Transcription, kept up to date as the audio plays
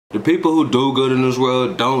The people who do good in this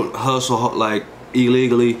world don't hustle like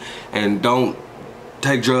illegally and don't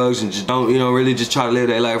take drugs and just don't, you know, really just try to live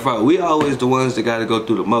their life right. We always the ones that gotta go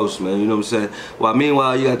through the most, man, you know what I'm saying? While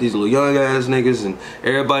meanwhile you got these little young ass niggas and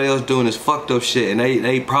everybody else doing this fucked up shit and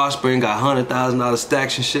they prospering, got $100,000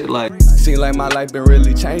 stacks and shit like. Seem like my life been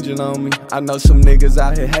really changing on me. I know some niggas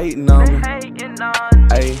out here hating on me.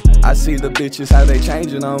 Hey, I see the bitches how they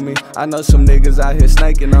changing on me. I know some niggas out here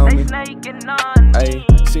snaking on me. Hey,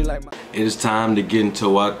 seem like it is time to get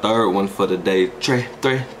into our third one for the day. Three,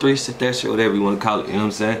 that shit, whatever you want to call it, you know what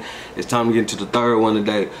I'm saying? It's time to get into the third one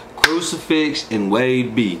today. Crucifix and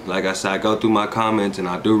WadeB. Like I said, I go through my comments and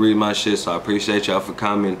I do read my shit, so I appreciate y'all for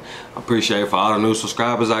commenting. I appreciate it for all the new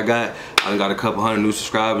subscribers I got. I done got a couple hundred new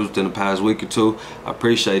subscribers within the past week or two. I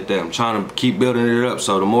appreciate that. I'm trying to keep building it up,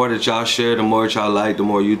 so the more that y'all share, the more that y'all like, the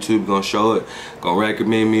more YouTube gonna show it, gonna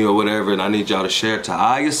recommend me or whatever, and I need y'all to share it to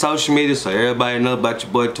all your social media so everybody know about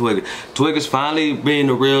your boy Twigga. Twigga's finally being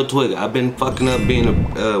the real Twigga. I've been fucking up being a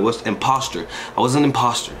imposter. I was an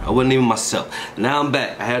imposter. I wasn't even myself. Now I'm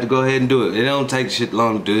back. I had to go ahead and do it. It don't take shit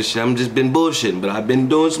long to do this shit. I'm just been bullshitting, but I've been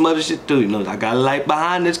doing some other shit too. You know, I got a light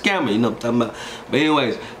behind this camera. You know what I'm talking about? But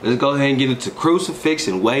anyways, let's go ahead and get into Crucifix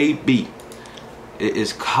and WadeB. It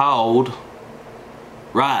is called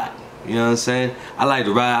Ride. You know what I'm saying? I like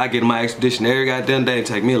to ride. I get in my expedition every goddamn day and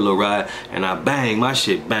take me a little ride, and I bang. My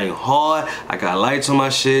shit bang hard. I got lights on my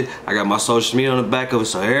shit. I got my social media on the back of it,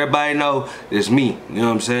 so everybody know it's me. You know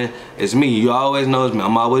what I'm saying? It's me. You always know it's me.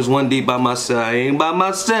 I'm always one deep by myself. I ain't by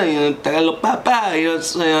myself. You know what I'm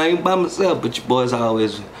saying? I ain't by myself, but your boys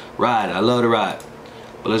always ride. I love to ride.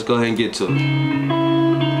 But let's go ahead and get to it.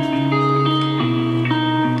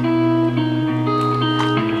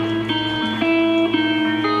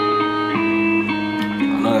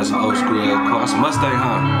 That's an old school ass car. It's a Mustang,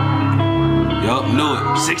 huh? Yup, knew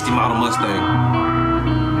it. 60 model Mustang.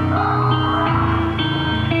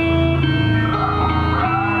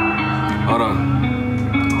 Hold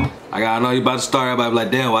on. I know you about to start. Everybody be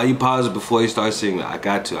like, damn, why you pause it before you start singing? I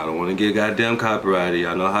got to. I don't want to get goddamn copyrighted.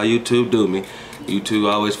 I know how YouTube do me.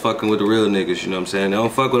 YouTube always fucking with the real niggas, you know what I'm saying? They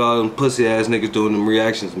don't fuck with all them pussy ass niggas doing them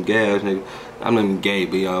reactions, them gay ass niggas. I'm not even gay,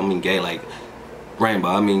 but you know, I mean gay like rainbow.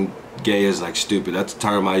 I mean gay is like stupid. That's the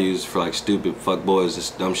term I use for like stupid fuck boys, this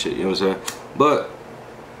dumb shit, you know what I'm saying? But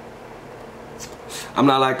I'm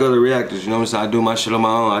not like other reactors, you know what I'm saying? I do my shit on my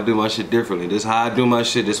own. I do my shit differently. This is how I do my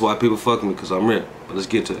shit. This is why people fuck me, because I'm real. But let's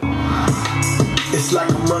get to it. It's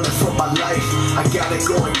like I'm running for my life. I gotta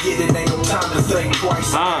go and get it. Ain't no time to think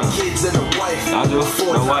twice. Kids and a wife. I do.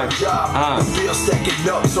 No wife. The bills stacking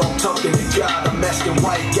up, so I'm talking to God. I'm asking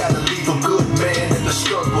why you gotta leave a good man in the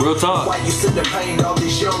struggle. Real talk. Why you sit there paying all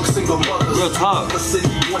these young single mothers? Real talk. Listen,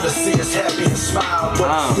 you wanna see us happy and smile,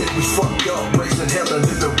 but instead we fucked up, raising hell and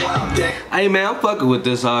living wild. Hey man, I'm fucking with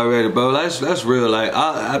this already, bro. That's real. Like,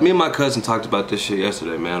 me and my cousin talked about this shit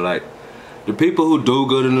yesterday, man. Like, the people who do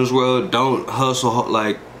good in this world don't hustle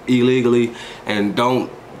like illegally and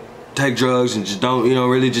don't take drugs and just don't, you know,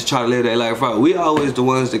 really just try to live their life right. We always the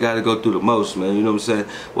ones that gotta go through the most, man, you know what I'm saying?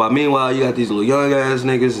 While meanwhile you got these little young ass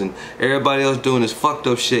niggas and everybody else doing this fucked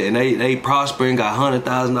up shit and they prospering, got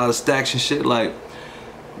 $100,000 stacks and shit. Like,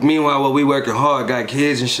 meanwhile while we working hard, got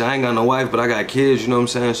kids and shit. I ain't got no wife, but I got kids, you know what I'm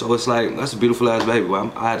saying? So it's like, that's a beautiful ass baby.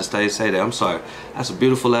 Well, I had to say that, I'm sorry. That's a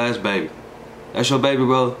beautiful ass baby. That's your baby,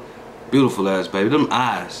 bro? Beautiful ass baby. Them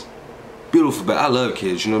eyes. Beautiful baby. I love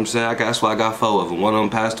kids, you know what I'm saying? That's why I got 4 of them. One of them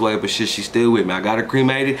passed away, but shit, she's still with me. I got her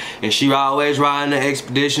cremated, and she always riding the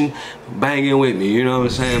expedition, banging with me, you know what I'm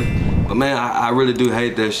saying? But man, I really do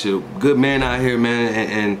hate that shit. Good men out here, man,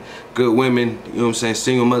 and good women, you know what I'm saying?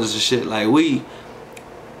 Single mothers and shit. Like,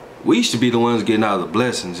 we should be the ones getting all the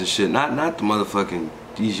blessings and shit. Not the motherfucking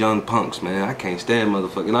these young punks, man. I can't stand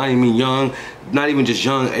motherfucking. I don't even mean young, not even just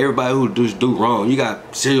young. Everybody who do wrong. You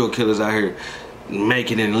got serial killers out here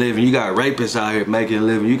making it and living. You got rapists out here making it and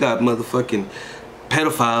living. You got motherfucking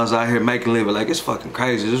pedophiles out here making a living. Like, it's fucking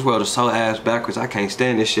crazy. This world is so ass backwards. I can't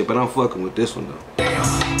stand this shit, but I'm fucking with this one though. Damn.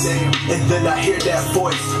 And then I hear that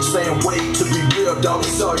voice saying, wait, to be real, dog,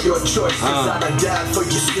 it's all your choice. Cause I done died for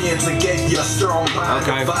your skins and gave you a strong mind.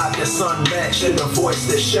 A vibe that's unmatched and a voice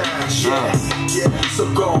that shines. Yeah.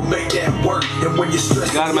 So go and make that work. And when you're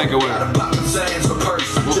stressed, you gotta make it work. Gotta pop them Zans or purse.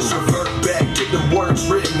 Just revert back to the words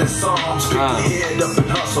written in Psalms. Pick your head up and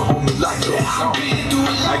hustle, homie, like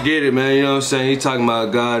that. I get it, man. You know what I'm saying? He talking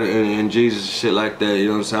about God and Jesus and shit like that. You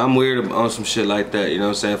know what I'm saying? I'm weird on some shit like that. You know what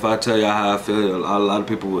I'm saying? If I tell y'all how I feel, a lot of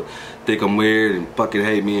people would think I'm weird and fucking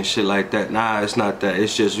hate me and shit like that. Nah, it's not that.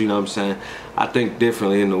 It's just, you know what I'm saying, I think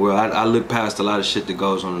differently in the world. I look past a lot of shit that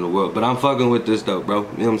goes on in the world. But I'm fucking with this though, bro. You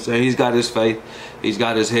know what I'm saying? He's got his faith. He's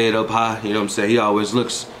got his head up high. You know what I'm saying? He always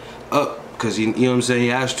looks up because you know what I'm saying, he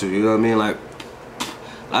has to, you know what I mean? Like,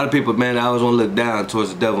 a lot of people, man, I always want to look down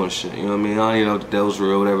towards the devil and shit, you know what I mean? I don't even know if the devil's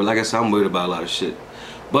real or whatever. Like I said, I'm worried about a lot of shit.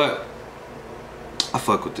 But I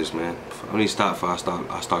fuck with this, man. I need to stop before I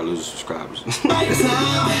start losing subscribers. Can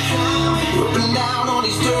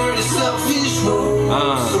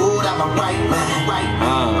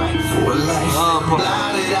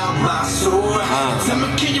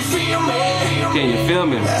you feel me? Can you feel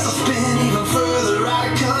me? As I spin even further out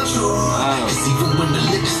of control. Cause even when the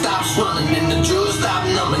liquor stops running and the drugs stop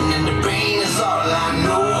numbing and the brain is all I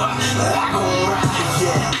know, I gon'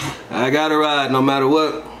 ride. Yeah. I gotta ride no matter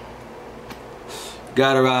what.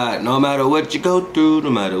 Gotta ride no matter what you go through, no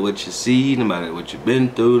matter what you see, no matter what you've been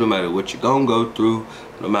through, no matter what you're gonna go through,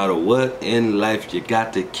 no matter what in life, you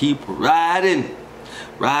got to keep riding.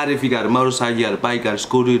 Ride if you got a motorcycle, you got a bike, you got a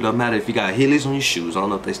scooter, no matter if you got Heelys on your shoes. I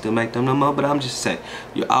don't know if they still make them no more, but I'm just saying,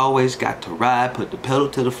 you always got to ride, put the pedal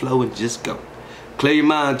to the floor and just go. Clear your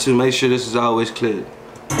mind too, make sure this is always clear.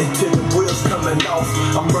 Until the wheels coming off,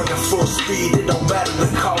 I'm running full speed, it don't matter the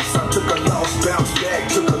cost. I took a loss, bounced back,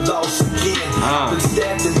 took a loss again. I've been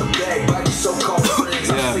stabbed in the back by these so-called friends.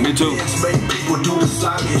 Yeah, me too. Make people do the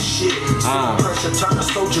slimiest shit. Pressure turn a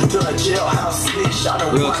soldier to a jailhouse snitch. I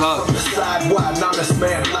don't watch from the side, why an honest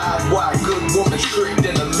man lied, why a good woman tricked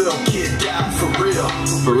and a little kid died, for real.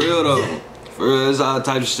 For real though. Yeah. For real, there's all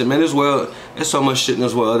types of shit. Man, this world, there's so much shit in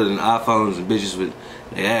this world other than iPhones and bitches with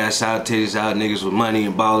their ass out, titties out, niggas with money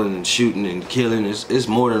and balling and shooting and killing. It's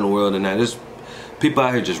more than the world than that. There's people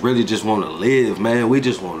out here just really just want to live, man. We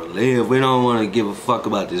just want to live. We don't want to give a fuck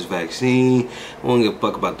about this vaccine. We don't give a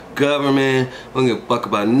fuck about the government. We don't give a fuck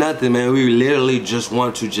about nothing, man. We literally just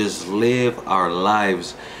want to just live our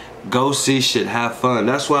lives. Go see shit, have fun.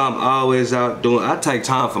 That's why I'm always out doing. I take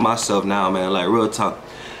time for myself now, man. Like, real talk.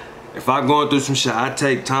 If I'm going through some shit, I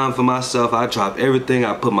take time for myself. I drop everything.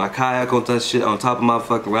 I put my kayak on that shit on top of my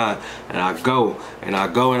fucking ride, and I go and I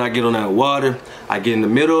get on that water. I get in the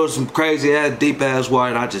middle of some crazy ass, deep ass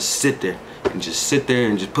water, and I just sit there and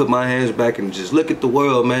just put my hands back and just look at the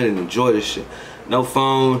world, man, and enjoy this shit. No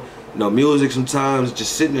phone, no music. Sometimes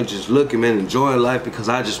just sitting there, just looking, man, enjoying life because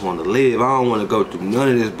I just want to live. I don't want to go through none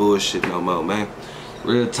of this bullshit no more, man.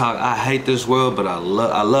 Real talk. I hate this world, but I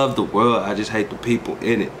love the world. I just hate the people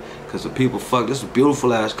in it. Cause the people, fuck, this is a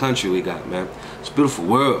beautiful ass country we got, man. It's a beautiful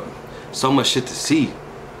world. So much shit to see.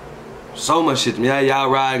 So much shit. Yeah, y'all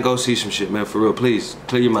ride and go see some shit, man. For real, please,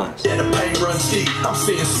 clear your minds. Yeah, the pain runs deep. I'm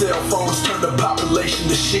seeing cell phones turn the population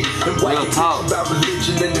to sheep. And white people talk about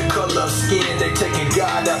religion and the color of skin. They taking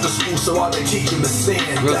God out of school, so all they teach them is sin.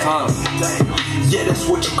 Real talk. Damn. Yeah, that's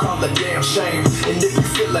what you call a damn shame. And if you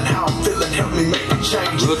feeling how I'm feeling, help me make a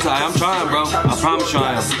change. Real talk. I'm trying, bro. I promise you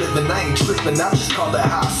I am. I ain't tripping. I just call that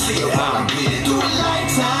how I see it. I've been through a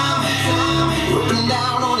lifetime, ripping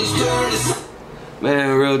down on these dirty.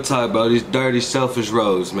 Man, real talk, bro. These dirty, selfish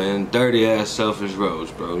roads, man. Dirty ass, selfish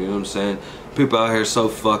roads, bro. You know what I'm saying? People out here so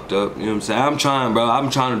fucked up. You know what I'm saying? I'm trying, bro.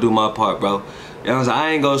 I'm trying to do my part, bro. You know what I'm saying?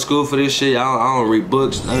 I ain't go to school for this shit. I don't read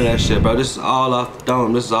books, none of that shit, bro. This is all off the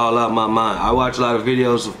dome. This is all out my mind. I watch a lot of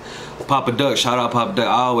videos of Papa Duck. Shout out Papa Duck.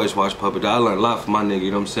 I always watch Papa Duck. I learned a lot from my nigga,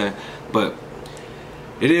 you know what I'm saying? But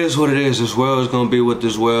it is what it is. This world is gonna be what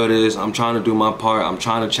this world is. I'm trying to do my part. I'm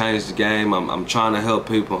trying to change the game. I'm trying to help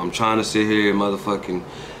people. I'm trying to sit here and motherfucking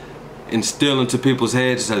instill into people's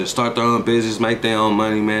heads to start their own business, make their own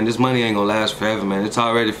money, man. This money ain't gonna last forever, man. It's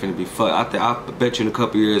already finna be fucked. I bet you in a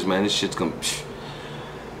couple years, man, this shit's gonna,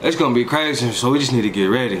 it's gonna be crazy. So we just need to get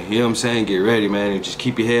ready. You know what I'm saying? Get ready, man, and just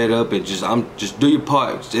keep your head up and just do your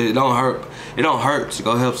part. It don't hurt. It don't hurt to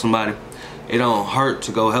go help somebody. It don't hurt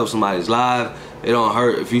to go help somebody's life. It don't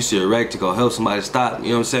hurt if you see a wreck to go help somebody stop. You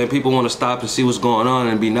know what I'm saying? People want to stop and see what's going on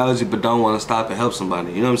and be nosy, but don't want to stop and help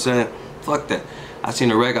somebody. You know what I'm saying? Fuck that. I seen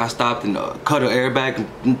a wreck. I stopped and cut an airbag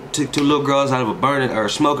and took 2 little girls out of a burning or a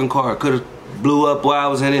smoking car. Could have blew up while I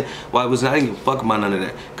was in it. I didn't give a fuck about none of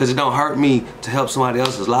that. Because it don't hurt me to help somebody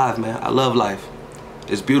else's life, man. I love life.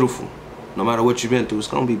 It's beautiful. No matter what you've been through, it's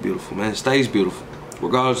going to be beautiful, man. It stays beautiful.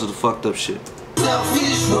 Regardless of the fucked up shit.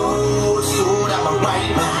 Selfish road, so I'm a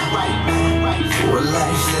right man. For a life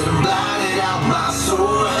that I'm blinded out my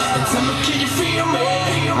soul. And tell me, can you feel me?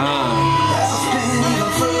 As I spin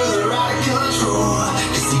even further out of control.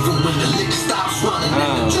 Cause even when the liquor stops running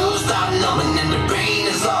and the drugs stop numbing and the brain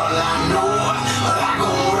is all I know, I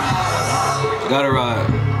gon' ride. Gotta ride.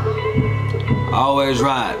 Always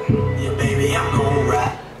ride. Yeah, baby, I'm gon'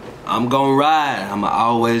 ride. I'm gonna ride. I'm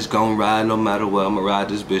always gonna ride no matter what. I'm gonna ride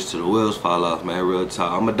this bitch till the wheels fall off, man. Real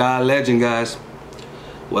talk. I'm gonna die a legend, guys.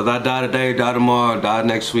 Whether I die today, die tomorrow, die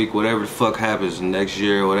next week, whatever the fuck happens next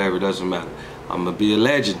year or whatever, it doesn't matter. I'm gonna be a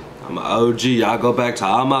legend. I'm an OG. Y'all go back to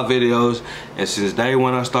all my videos, and since day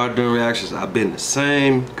one I started doing reactions, I've been the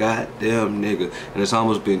same goddamn nigga. And it's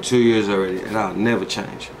almost been 2 years already, and I'll never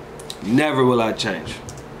change. Never will I change.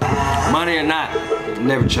 Money or not,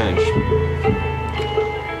 never change. Yeah,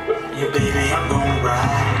 baby, I'm gonna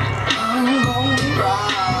ride. I'm gonna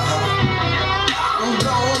ride. I'm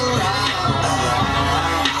gonna ride.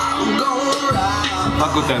 I'm gonna ride.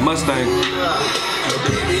 Fuck with that Mustang. Yeah,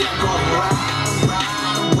 baby, I'm gonna ride.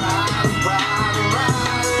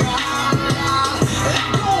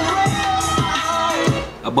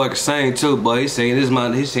 That boy can sing too, boy. He's singing his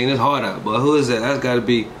heart out, boy. Who is that? That's gotta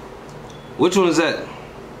be. Which one is that?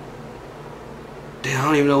 Damn, I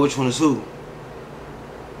don't even know which one is who.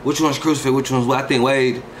 Which one's Crucifix? Which one's what? I think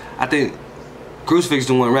Wade. I think Crucifix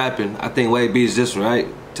the one rapping. I think WadeB is this one, right?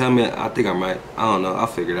 Tell me, I think I'm right. I don't know. I'll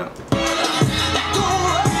figure it out.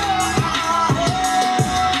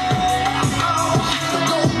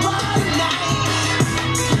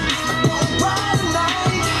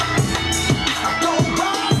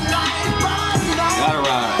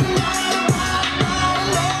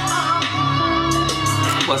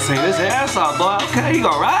 Sing his ass off, boy. Okay, he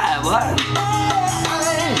gonna ride, boy.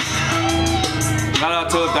 Shout out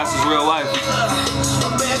to if that's his real wife.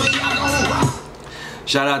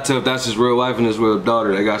 Shout out to if that's his real wife and his real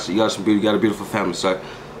daughter. They got you got a beautiful family. So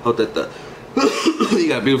hope that you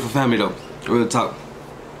got a beautiful family though. Real talk.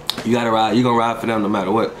 You gotta ride. You gonna ride for them no matter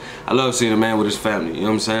what. I love seeing a man with his family. You know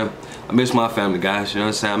what I'm saying? I miss my family, guys. You know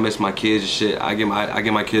what I'm saying? I miss my kids and shit. I get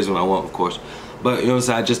my kids when I want, of course. But you know what I'm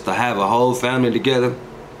saying? Just to have a whole family together.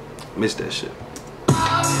 Miss that shit.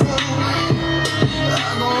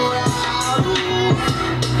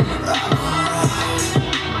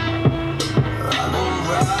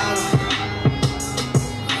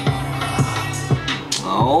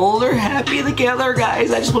 Oh, they're happy together,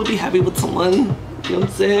 guys. I just want to be happy with someone. You know what I'm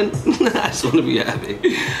saying? I just want to be happy.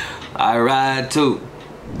 I ride too.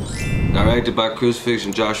 Directed by Crucifix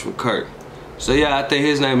and Joshua Kirk. So yeah, I think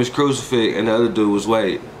his name is Crucifix and the other dude was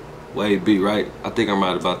WadeB, right? I think I'm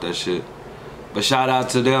right about that shit. But shout out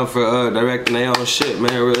to them for directing their own shit,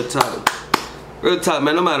 man. Real talk. Real talk,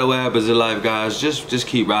 man. No matter what happens in life, guys, just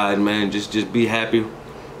keep riding, man. Just be happy. You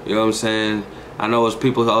know what I'm saying? I know as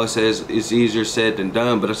people always say it's easier said than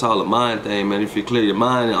done, but it's all a mind thing, man. If you clear your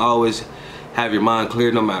mind and always have your mind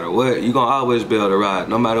clear no matter what, you're gonna always be able to ride,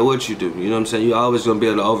 no matter what you do. You know what I'm saying? You're always gonna be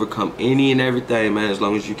able to overcome any and everything, man, as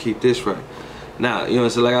long as you keep this right. Now, you know,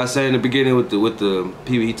 so like I said in the beginning with the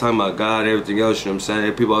people, he talking about God and everything else, you know what I'm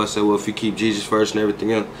saying? People always say, well, if you keep Jesus first and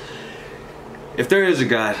everything else. If there is a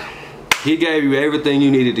God, he gave you everything you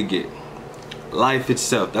needed to get. Life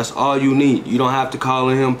itself, that's all you need. You don't have to call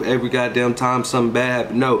on him every goddamn time something bad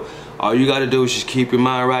happens. No, all you gotta do is just keep your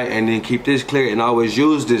mind right and then keep this clear and always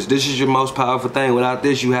use this. This is your most powerful thing. Without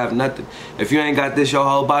this, you have nothing. If you ain't got this, your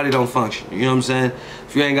whole body don't function. You know what I'm saying?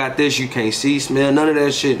 If you ain't got this, you can't see, smell, none of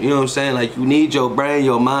that shit. You know what I'm saying? Like, you need your brain,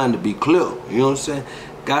 your mind to be clear. You know what I'm saying?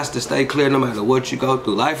 Got to stay clear no matter what you go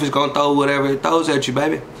through. Life is gonna throw whatever it throws at you,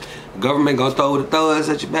 baby. Government gonna throw what it throws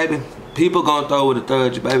at you, baby. People gonna throw what it throws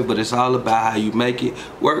at you, baby. But it's all about how you make it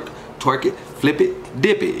work, twerk it, flip it,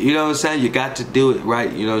 dip it. You know what I'm saying? You got to do it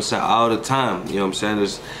right. You know what I'm saying? All the time. You know what I'm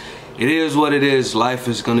saying? It is what it is. Life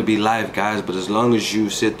is gonna be life, guys. But as long as you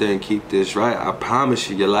sit there and keep this right, I promise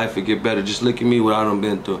you, your life will get better. Just look at me, what I done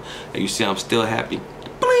been through, and you see I'm still happy.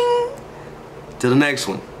 Bling! Till the next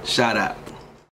one. Shout out.